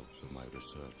the results of my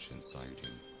research inside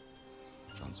him,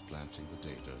 transplanting the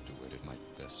data to where it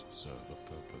might best serve a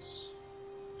purpose.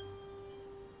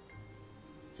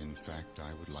 In fact,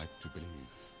 I would like to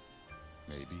believe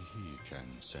maybe he can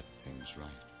set things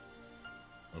right.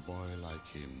 A boy like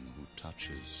him who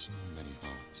touches so many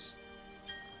hearts,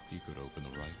 he could open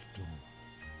the right door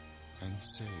and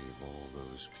save all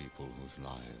those people whose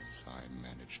lives I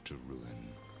managed to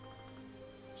ruin.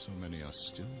 So many are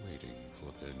still waiting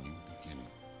for their new beginning,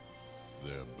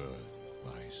 their birth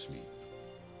by sleep.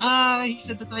 He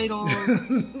said the title.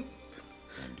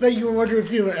 Bet you were wondering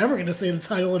if you were ever going to say the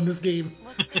title in this game.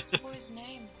 What's this boy's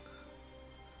name?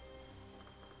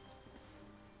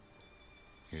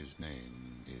 His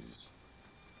name is...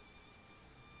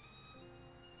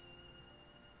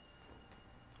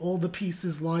 All the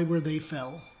pieces lie where they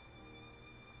fell.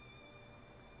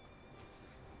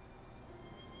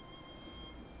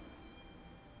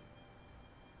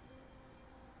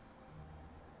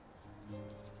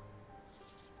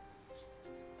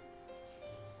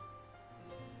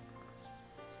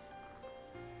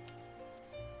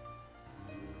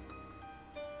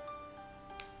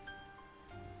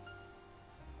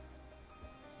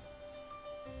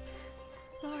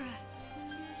 Sora.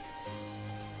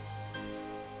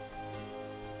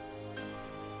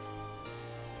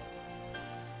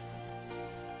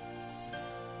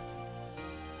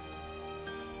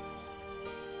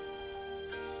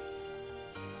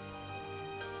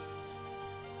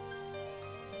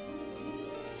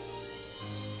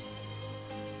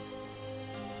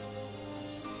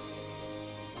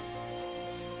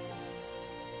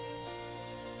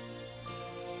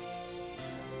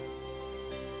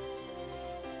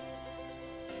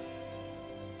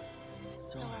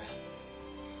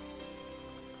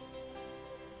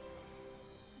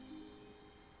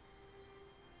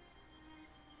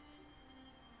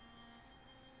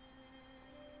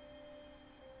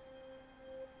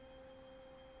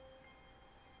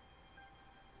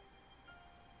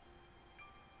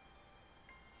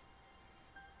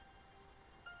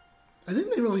 I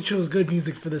think they really chose good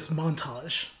music for this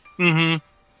montage. Mm-hmm.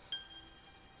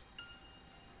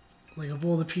 Like, of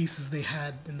all the pieces they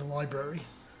had in the library.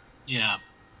 Yeah.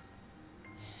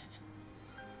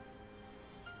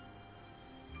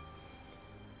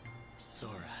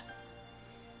 Sora.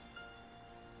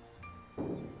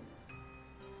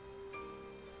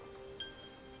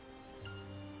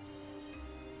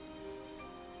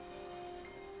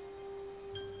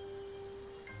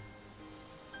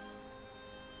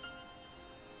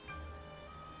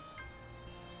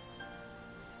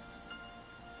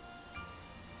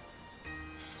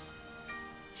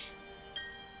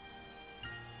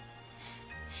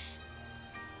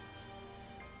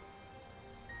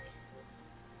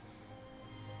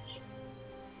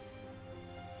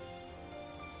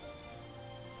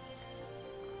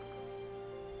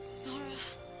 Sora.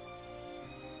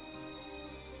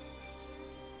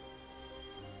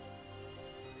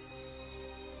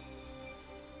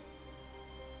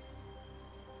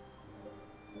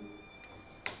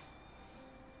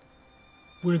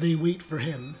 Where they wait for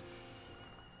him.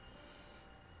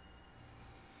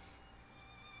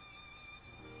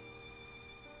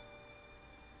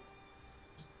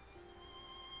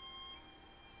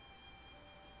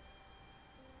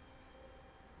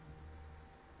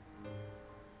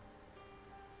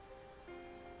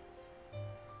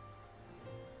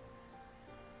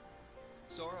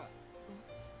 Sora.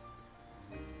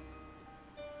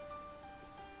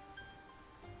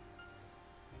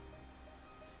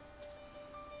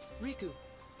 Riku.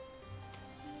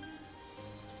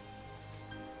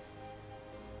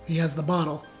 He has the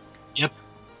bottle. Yep.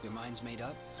 Your mind's made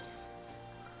up?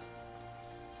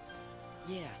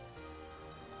 Yeah.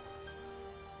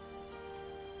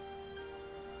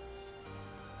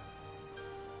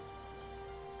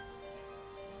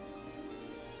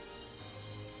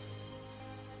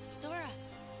 Sora.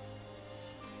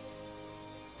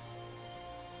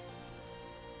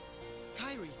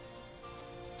 Kairi.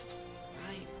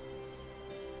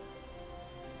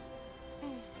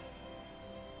 Mm.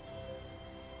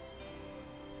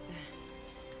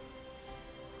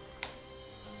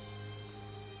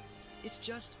 It's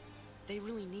just, they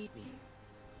really need me.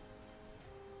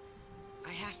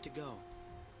 I have to go.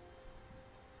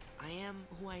 I am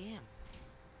who I am.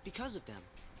 Because of them.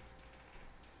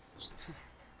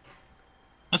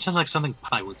 That sounds like something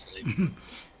Pi would say.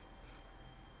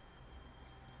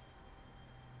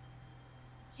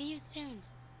 See you soon.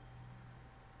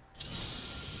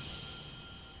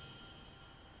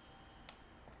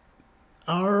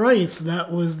 Alright, so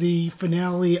that was the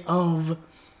finale of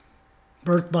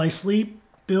Birth by Sleep.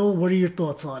 Bill, what are your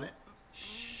thoughts on it?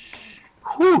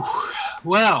 Whew.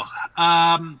 Well,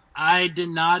 I did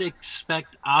not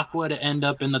expect Aqua to end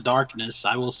up in the darkness.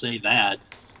 I will say that.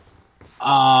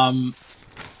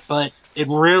 But it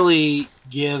really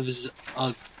gives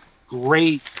a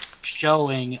great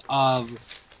showing of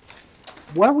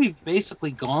what we've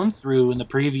basically gone through in the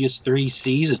previous 3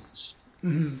 seasons.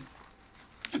 Mm-hmm.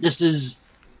 This is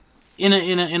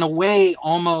in a way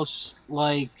almost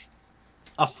like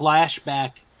a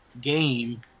flashback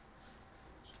game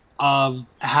of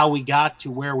how we got to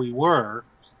where we were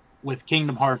with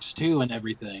Kingdom Hearts 2 and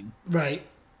everything. Right.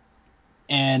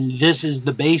 And this is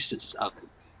the basis of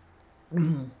it.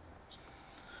 Mm-hmm.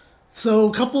 So,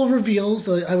 a couple of reveals.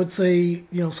 I would say,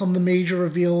 some of the major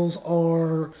reveals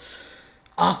are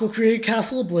Aqua created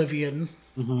Castle Oblivion.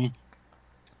 Mm-hmm.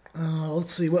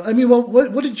 Let's see.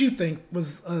 What did you think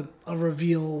was a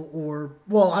reveal? Or,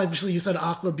 well, obviously you said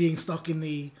Aqua being stuck in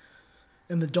the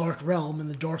dark realm, in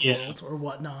the dark world, or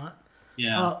whatnot.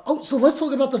 Yeah. So let's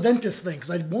talk about the Ventus thing,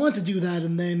 because I wanted to do that,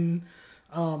 and then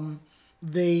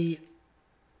they,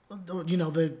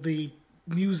 the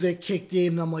music kicked in,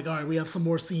 and I'm like, all right, we have some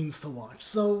more scenes to watch.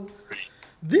 So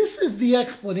this is the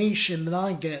explanation that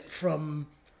I get from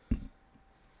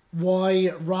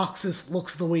why Roxas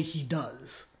looks the way he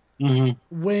does.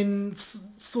 Mm-hmm. When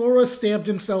Sora stabbed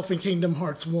himself in Kingdom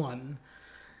Hearts 1,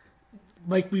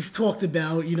 like we've talked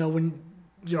about, when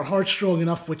your heart's strong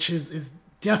enough, which is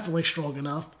definitely strong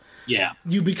enough, Yeah.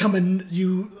 you become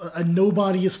a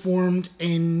nobody is formed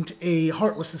and a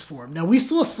heartless is formed. Now we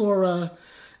saw Sora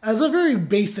as a very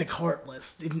basic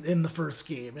heartless in the first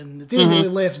game, and it didn't really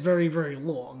last very, very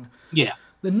long. Yeah.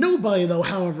 The nobody, though,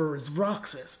 however, is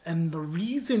Roxas, and the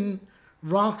reason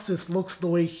Roxas looks the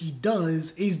way he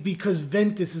does is because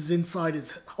Ventus is inside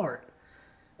his heart,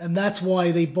 and that's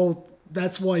why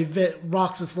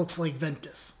Roxas looks like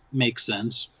Ventus. Makes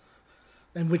sense.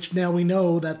 And which now we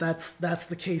know that's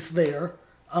the case there.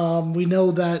 We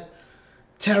know that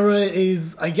Terra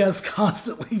is, I guess,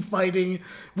 constantly fighting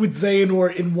with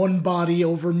Xehanort in one body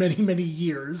over many, many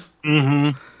years.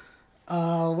 Mm-hmm.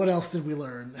 What else did we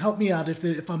learn? Help me out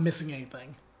if I'm missing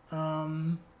anything.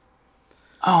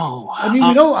 Oh, I mean,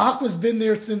 we know Aqua's been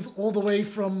there since all the way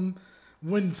from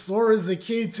when Sora's a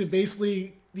kid to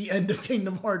basically the end of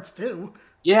Kingdom Hearts 2.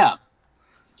 yeah.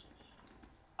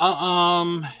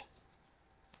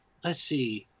 Let's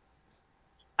see.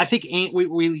 I think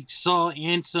we saw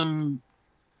Ansem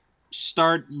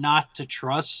start not to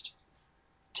trust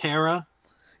Terra.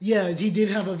 Yeah, he did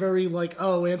have a very like,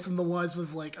 oh, Ansem the Wise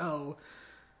was like, oh,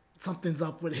 something's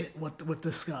up with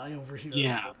this guy over here.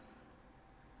 Yeah.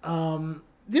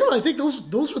 Yeah, I think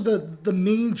those were the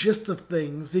main gist of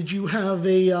things. Did you have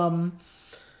do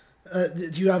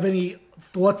you have any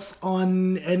thoughts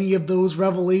on any of those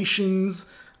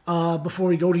revelations before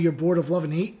we go to your board of love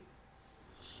and hate?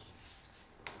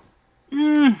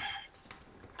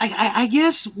 I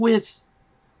guess with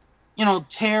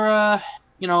Terra,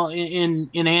 in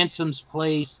Ansem's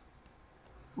place,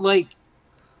 like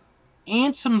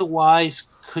Ansem the Wise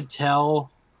could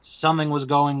tell something was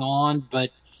going on, but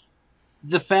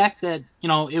the fact that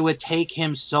it would take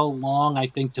him so long, I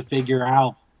think, to figure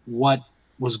out what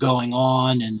was going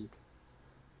on and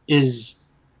is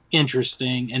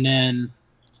interesting. And then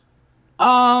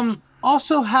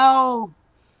also how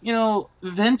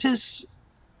Ventus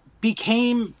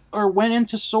became or went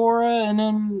into Sora and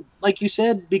then, like you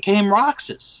said, became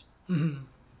Roxas. Mm-hmm.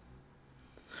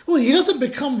 Well, he doesn't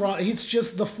become Rock. He's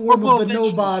just the form of Well, the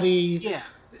eventually, nobody. yeah.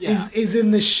 Is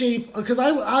in the shape, because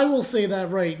I will say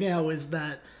that right now is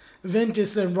that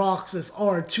Ventus and Roxas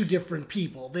are two different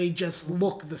people. They just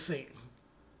look the same.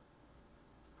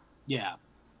 Yeah.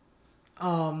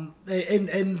 And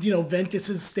Ventus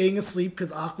is staying asleep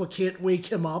because Aqua can't wake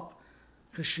him up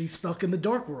because she's stuck in the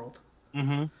dark world.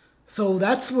 Mm-hmm. So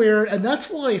that's where, and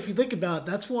that's why, if you think about it,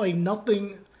 that's why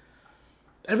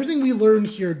everything we learn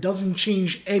here doesn't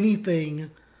change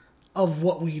anything of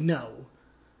what we know.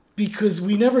 Because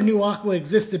we never knew Aqua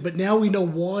existed, but now we know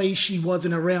why she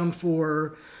wasn't around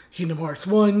for Kingdom Hearts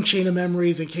 1, Chain of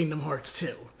Memories, and Kingdom Hearts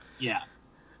 2. Yeah.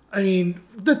 I mean,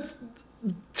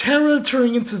 Terra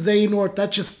turning into Xehanort,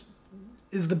 that just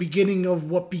is the beginning of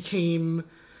what became,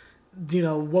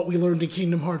 what we learned in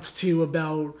Kingdom Hearts 2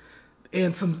 about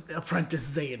Ansem's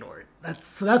apprentice Xehanort.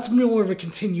 That's more of a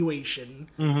continuation.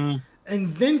 Mm-hmm. And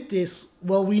Ventus,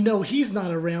 well, we know he's not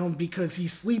around because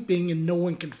he's sleeping and no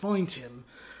one can find him.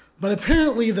 But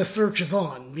apparently the search is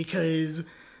on because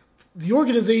the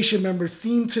organization members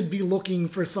seem to be looking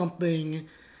for something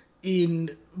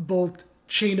in both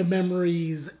Chain of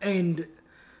Memories and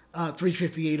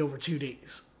 358 over 2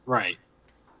 days. Right.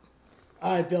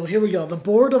 All right, Bill, here we go. The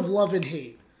Board of Love and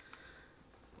Hate.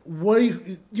 What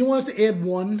do you want us to add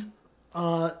one,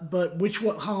 but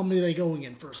what column are they going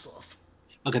in first off?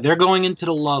 Okay, they're going into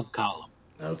the love column.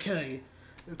 Okay.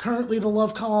 Currently, the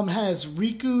love column has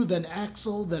Riku, then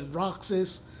Axel, then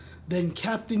Roxas, then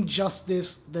Captain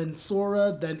Justice, then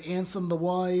Sora, then Ansem the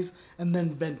Wise, and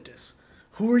then Ventus.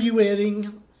 Who are you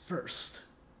adding first?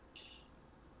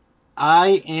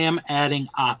 I am adding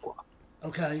Aqua.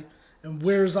 Okay. And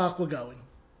where's Aqua going?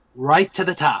 Right to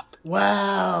the top.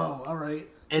 Wow. All right.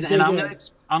 It's a And big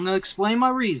I'm gonna explain my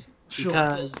reason. Sure.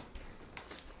 Because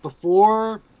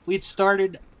before we'd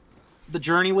started the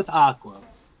journey with Aqua,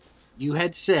 you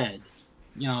had said,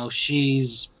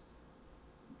 she's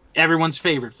everyone's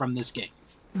favorite from this game.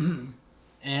 Mm-hmm.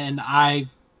 And I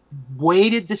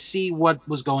waited to see what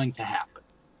was going to happen.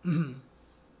 Mm-hmm.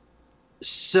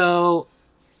 So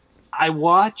I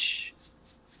watch,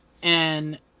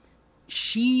 and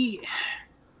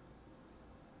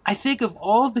I think of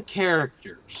all the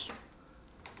characters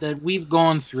that we've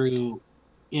gone through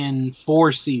in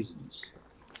 4 seasons,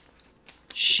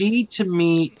 she to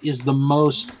me is the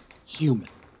most human.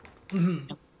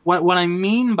 Mm-hmm. What I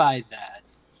mean by that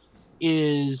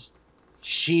is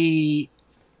she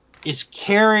is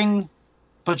caring,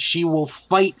 but she will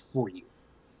fight for you.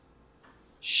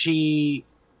 She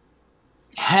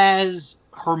has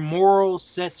her morals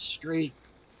set straight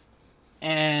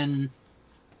and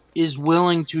is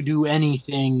willing to do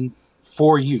anything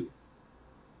for you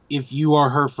if you are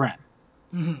her friend.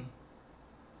 Mm-hmm.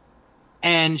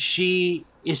 And she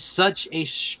is such a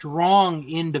strong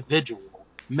individual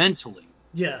mentally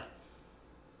Yeah.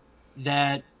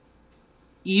 that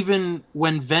even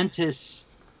when Ventus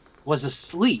was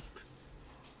asleep,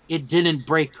 it didn't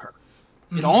break her.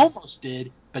 It Mm-hmm. almost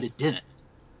did, but it didn't.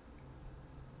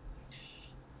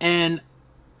 And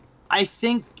I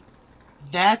think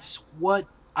that's what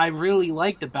I really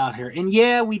liked about her. And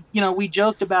yeah, we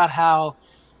joked about how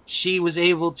she was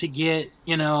able to get,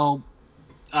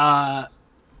 uh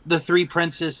the 3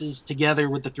 princesses together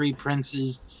with the 3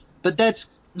 princes, but that's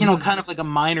kind of like a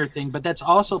minor thing, but that's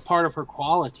also part of her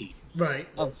quality Right.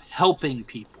 of helping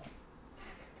people.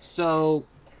 So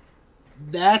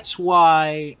that's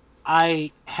why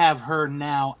I have her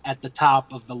now at the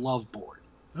top of the love board.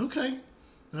 Okay.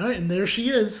 All right, and there she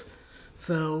is.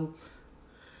 So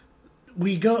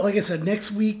we go, like I said,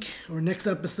 next week or next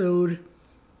episode,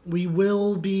 we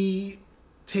will be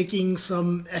taking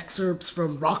some excerpts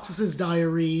from Roxas's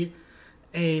diary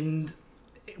and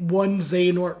one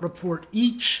Xehanort report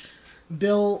each.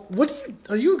 Bill,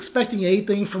 are you expecting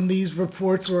anything from these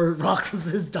reports or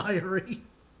Roxas's diary?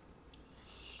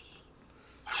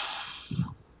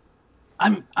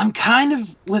 I'm kind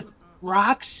of with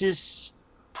Roxas.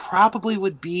 Probably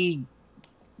would be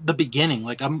the beginning.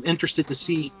 Like, I'm interested to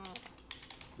see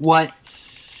what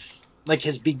like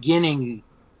his beginning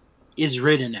is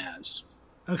written as.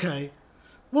 Okay.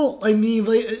 Well, I mean,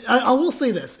 like, I will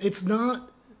say this: it's not.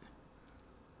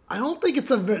 I don't think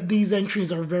these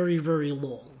entries are very, very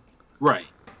long. Right.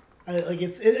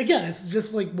 Again, it's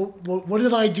just like what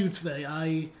did I do today?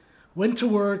 I went to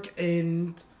work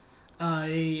and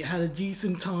I had a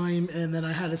decent time, and then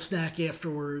I had a snack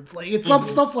afterwards. Like it's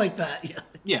stuff like that. Yeah.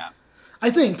 Yeah. I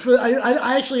think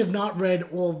I actually have not read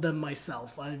all of them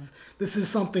myself. This is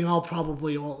something I'll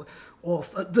probably all.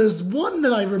 There's one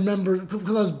that I remember because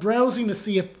I was browsing to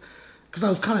see because I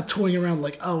was kind of toying around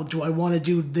like, oh, do I want to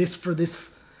do this for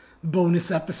this bonus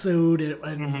episode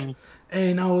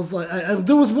and I was like,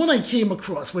 there was one I came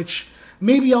across which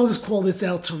maybe I'll just call this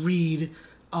out to read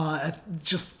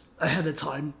just ahead of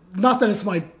time. Not that it's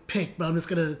my pick, but I'm just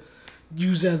gonna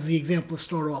use as the example to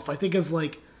start off. I think it's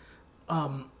like.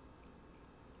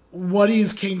 What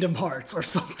is Kingdom Hearts or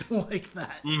something like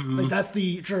that. Like that's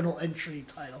the journal entry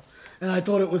title, and I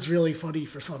thought it was really funny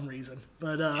for some reason.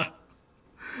 But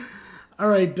all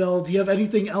right, Bill, do you have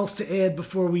anything else to add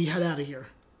before we head out of here?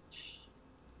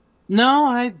 No,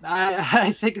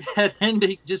 I think that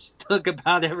ending just took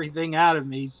about everything out of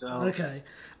me. So Okay,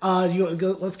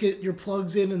 let's get your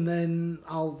plugs in, and then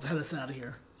I'll head us out of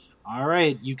here. all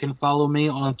right, you can follow me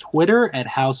on Twitter at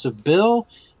House of Bill,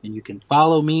 and you can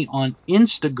follow me on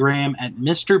Instagram at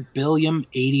Mr.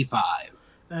 Billiam85.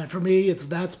 And for me, it's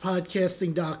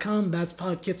that'spodcasting.com. That's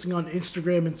podcasting on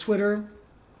Instagram and Twitter.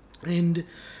 And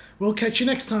we'll catch you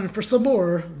next time for some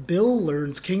more Bill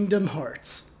Learns Kingdom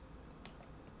Hearts.